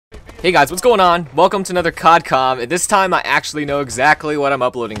Hey guys, what's going on? Welcome to another CODCOM, and this time I actually know exactly what I'm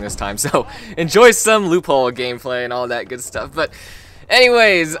uploading this time, so enjoy some loophole gameplay and all that good stuff. But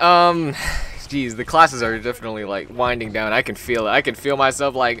anyways, geez, the classes are definitely like winding down. I can feel it. I can feel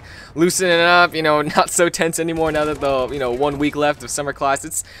myself like loosening up, you know, not so tense anymore now that the, 1 week left of summer class.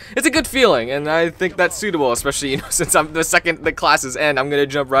 It's a good feeling, and I think that's suitable, especially, since I'm the second the classes end, I'm going to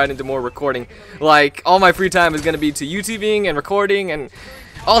jump right into more recording. Like, all my free time is going to be to YouTubing and recording and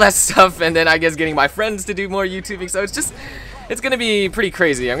all that stuff, and then I guess getting my friends to do more YouTubing, so it's gonna be pretty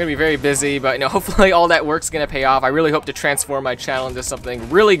crazy. I'm gonna be very busy, but hopefully all that work's gonna pay off. I really hope to transform my channel into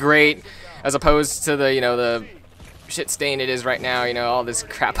something really great, as opposed to the, the shit stain it is right now, all this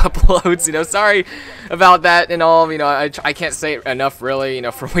crap uploads, sorry about that and all, I can't say it enough really,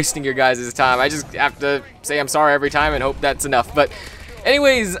 for wasting your guys' time. I just have to say I'm sorry every time and hope that's enough. But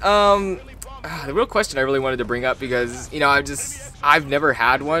anyways, the real question I really wanted to bring up, because, I've never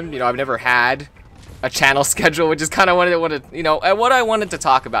had one, I've never had a channel schedule, which is kind of what I wanted to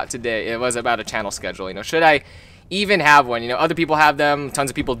talk about today. It was about a channel schedule, should I even have one? Other people have them, tons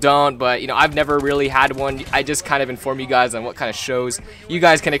of people don't, but I've never really had one. I just kind of inform you guys on what kind of shows you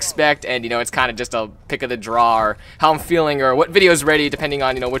guys can expect, and it's kind of just a pick of the draw, or how I'm feeling, or what video's ready, depending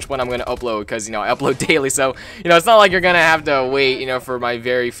on which one I'm going to upload, because I upload daily, so it's not like you're gonna have to wait for my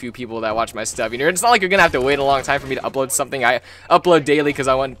very few people that watch my stuff. It's not like you're gonna have to wait a long time for me to upload something. I upload daily because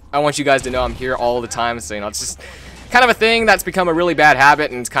I want you guys to know I'm here all the time, so it's just kind of a thing that's become a really bad habit,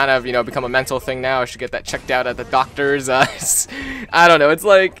 and it's kind of become a mental thing now. I should get that checked out at the doctor's. I don't know, it's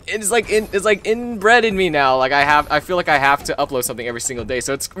like inbred in me now. Like I feel like I have to upload something every single day,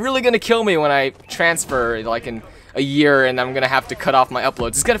 so it's really gonna kill me when I transfer like in a year and I'm gonna have to cut off my uploads.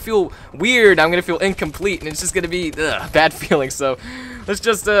 It's gonna feel weird, I'm gonna feel incomplete, and it's just gonna be a bad feeling. So let's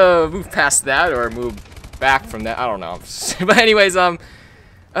just move past that, or move back from that, I don't know. But anyways, oh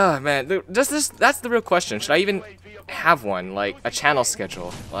man, that's the real question. Should I even have one, like a channel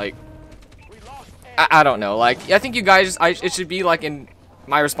schedule? Like I don't know, like I think you guys, it should be like in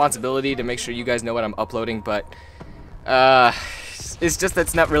my responsibility to make sure you guys know what I'm uploading, but it's just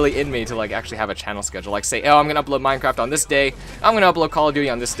that's not really in me to like actually have a channel schedule. Like say, oh, I'm gonna upload Minecraft on this day, I'm gonna upload Call of Duty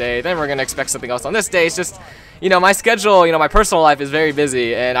on this day, then we're gonna expect something else on this day. It's just my schedule, my personal life is very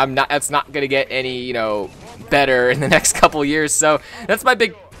busy, and that's not gonna get any better in the next couple years. So that's my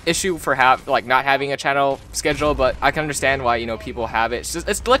big issue for not having a channel schedule. But I can understand why people have it.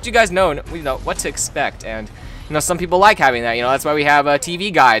 It's to let you guys know what to expect, and some people like having that. That's why we have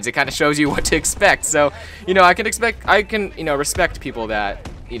TV guides. It kind of shows you what to expect. So I can respect people that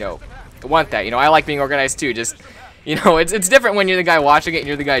want that. I like being organized too. Just it's different when you're the guy watching it and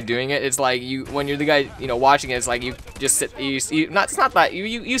you're the guy doing it. It's like when you're the guy watching it, it's like you just sit, it's not that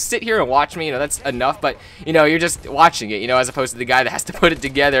you sit here and watch me, that's enough, but you're just watching it, as opposed to the guy that has to put it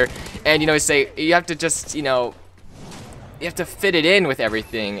together, and say you have to just you have to fit it in with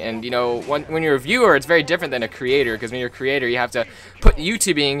everything. And when you're a viewer, it's very different than a creator, because when you're a creator, you have to put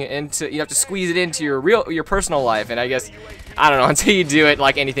YouTubing into, you have to squeeze it into your personal life. And I guess, I don't know, until you do it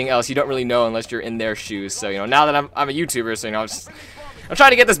like anything else, you don't really know unless you're in their shoes. So now that I'm a YouTuber, so I'm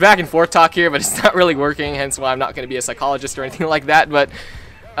trying to get this back and forth talk here, but it's not really working, hence why I'm not going to be a psychologist or anything like that. But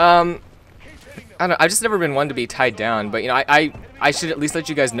I don't know, I've just never been one to be tied down, but I should at least let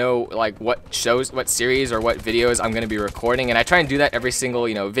you guys know like what shows, what series, or what videos I'm going to be recording, and I try and do that every single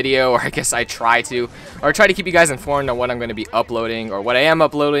video, or I guess I try to keep you guys informed on what I'm going to be uploading, or what I am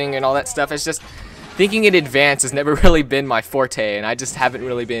uploading, and all that stuff. It's just thinking in advance has never really been my forte, and I just haven't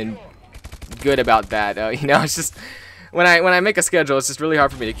really been good about that. It's just when I make a schedule, it's just really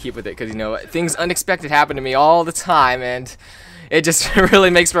hard for me to keep with it, because things unexpected happen to me all the time, and it just really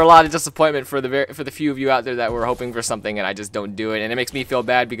makes for a lot of disappointment for the few of you out there that were hoping for something and I just don't do it, and it makes me feel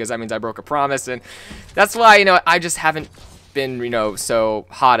bad because that means I broke a promise. And that's why I just haven't been so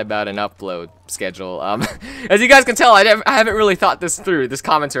hot about an upload schedule. As you guys can tell, I haven't really thought this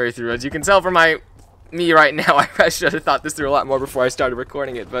commentary through. As you can tell from me right now, I should have thought this through a lot more before I started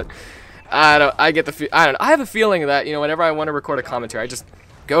recording it. But I have a feeling that whenever I want to record a commentary, I just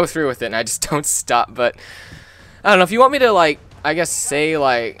go through with it and I just don't stop. But I don't know, if you want me to I guess say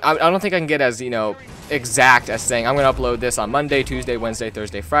I don't think I can get as exact as saying I'm gonna upload this on Monday, Tuesday, Wednesday,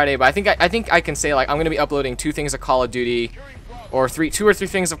 Thursday, Friday, but I think I can say I'm gonna be uploading 2 things of Call of Duty, or 2 or 3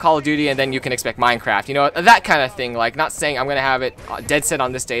 things of Call of Duty, and then you can expect Minecraft, that kind of thing. Like, not saying I'm gonna have it dead set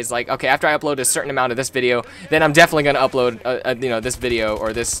on this day. It's like, okay, after I upload a certain amount of this video, then I'm definitely gonna upload this video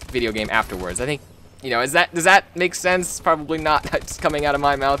or this video game afterwards. I think does that make sense? Probably not. It's coming out of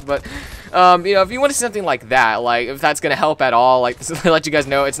my mouth, but you know, if you want to see something like that, like if that's gonna help at all, like to let you guys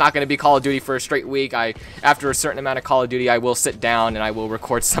know, it's not gonna be Call of Duty for a straight week. After a certain amount of Call of Duty, I will sit down and I will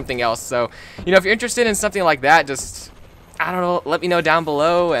record something else. So, you know, if you're interested in something like that, just, I don't know, let me know down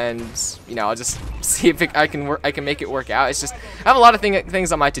below, and you know, I'll just see if I can make it work out. It's just, I have a lot of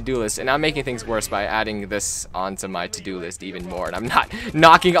things on my to-do list, and I'm making things worse by adding this onto my to-do list even more, and I'm not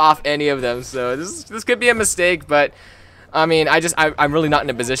knocking off any of them. So this could be a mistake, but I mean, I'm really not in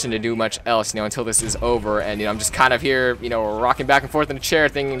a position to do much else, you know, until this is over, and you know, I'm just kind of here, you know, rocking back and forth in a chair,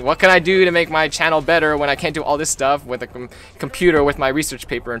 thinking, what can I do to make my channel better when I can't do all this stuff with a computer with my research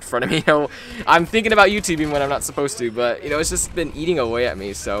paper in front of me? You know, I'm thinking about YouTubing when I'm not supposed to, but you know, it's just been eating away at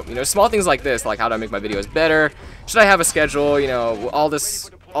me. So you know, small things like this, like how do I make my videos better? Should I have a schedule? You know, all the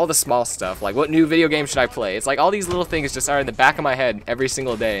small stuff, like what new video game should I play? It's like all these little things just are in the back of my head every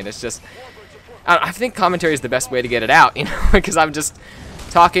single day, and it's just, I think commentary is the best way to get it out, you know, because I'm just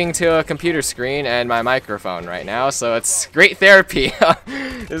talking to a computer screen and my microphone right now, so it's great therapy.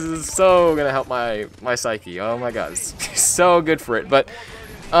 This is so gonna help my psyche. Oh my god, it's so good for it. But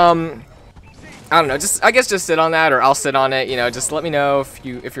I don't know, I guess just sit on that, or I'll sit on it, you know. Just let me know if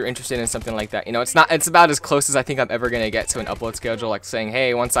you're interested in something like that. You know, it's about as close as I think I'm ever gonna get to an upload schedule, like saying,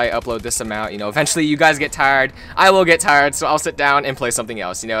 hey, once I upload this amount, you know, eventually you guys get tired, I will get tired, so I'll sit down and play something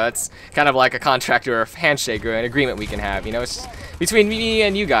else. You know, that's kind of like a contract or a handshake or an agreement we can have, you know. It's between me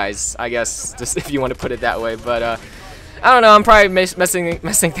and you guys, I guess, just if you want to put it that way. But I don't know, I'm probably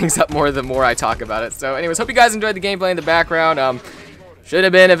messing things up more the more I talk about it. So anyways, hope you guys enjoyed the gameplay in the background. Should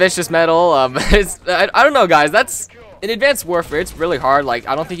have been a Vicious Metal. I don't know, guys. That's in Advanced Warfare. It's really hard. Like,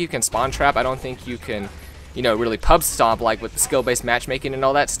 I don't think you can spawn trap. I don't think you can, you know, really pub stomp like with the skill-based matchmaking and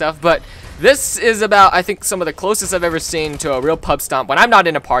all that stuff. But this is about, I think, some of the closest I've ever seen to a real pub stomp. When I'm not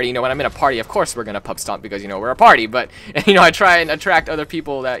in a party, you know, when I'm in a party, of course we're gonna pub stomp because, you know, we're a party. But you know, I try and attract other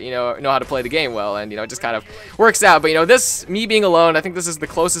people that, you know how to play the game well, and you know, it just kind of works out. But you know, me being alone, I think this is the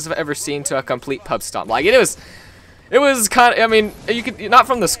closest I've ever seen to a complete pub stomp. Like it was kind of, I mean, you could, not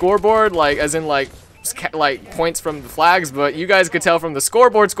from the scoreboard, like, as in, like points from the flags, but you guys could tell from the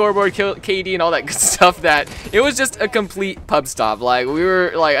scoreboard, KD, and all that good stuff that it was just a complete pub stop. Like, we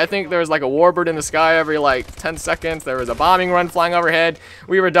were, like, I think there was, like, a warbird in the sky every, like, 10 seconds. There was a bombing run flying overhead.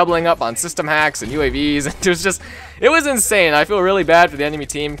 We were doubling up on system hacks and UAVs, and it was insane. I feel really bad for the enemy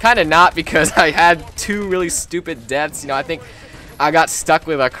team. Kind of not, because I had 2 really stupid deaths. You know, I think I got stuck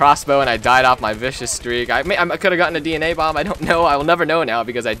with a crossbow and I died off my vicious streak. I could have gotten a DNA bomb. I don't know. I will never know now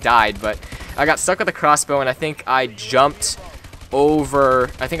because I died. But I got stuck with a crossbow, and I think I jumped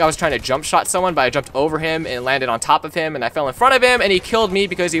over. I think I was trying to jump shot someone, but I jumped over him and landed on top of him, and I fell in front of him, and he killed me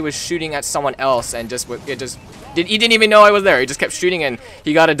because he was shooting at someone else, and he didn't even know I was there. He just kept shooting, and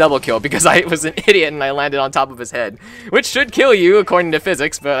he got a double kill because I was an idiot and I landed on top of his head, which should kill you according to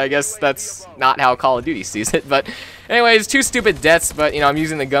physics, but I guess that's not how Call of Duty sees it. But anyways, 2 stupid deaths, but you know, I'm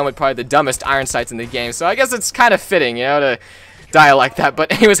using the gun with probably the dumbest iron sights in the game, so I guess it's kind of fitting, you know, to die like that.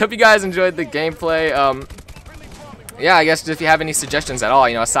 But anyways, hope you guys enjoyed the gameplay. Yeah, I guess if you have any suggestions at all,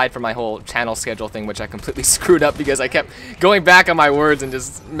 you know, aside from my whole channel schedule thing, which I completely screwed up because I kept going back on my words and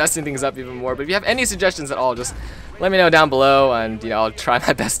just messing things up even more. But if you have any suggestions at all, just let me know down below, and you know, I'll try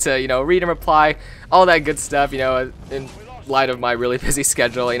my best to, you know, read and reply, all that good stuff, you know, in light of my really busy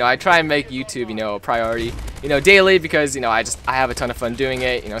schedule. You know, I try and make YouTube, you know, a priority, you know, daily, because, you know, I have a ton of fun doing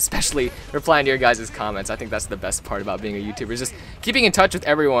it, you know, especially replying to your guys' comments. I think that's the best part about being a YouTuber, is just keeping in touch with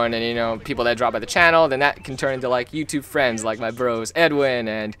everyone, and, you know, people that drop by the channel, then that can turn into, like, YouTube friends, like my bros Edwin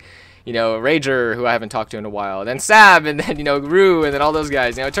and, you know, Rager, who I haven't talked to in a while, then Sab, and then, you know, Rue, and then all those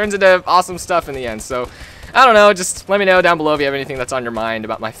guys. You know, it turns into awesome stuff in the end. So I don't know, just let me know down below if you have anything that's on your mind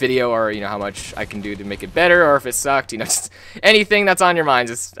about my video, or, you know, how much I can do to make it better, or if it sucked, you know, just anything that's on your mind,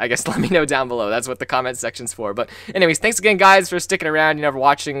 just, I guys, let me know down below. That's what the comment section's for. But anyways, thanks again, guys, for sticking around, you know, for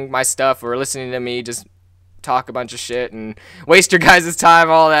watching my stuff, or listening to me just talk a bunch of shit and waste your guys'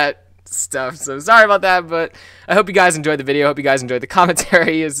 time, all that stuff. So sorry about that, but I hope you guys enjoyed the video. I hope you guys enjoyed the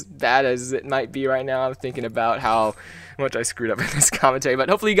commentary, as bad as it might be right now. I'm thinking about how much I screwed up in this commentary, but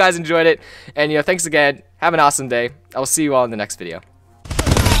hopefully you guys enjoyed it. And, you know, thanks again. Have an awesome day. I will see you all in the next video.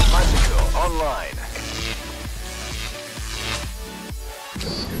 Bicycle Online.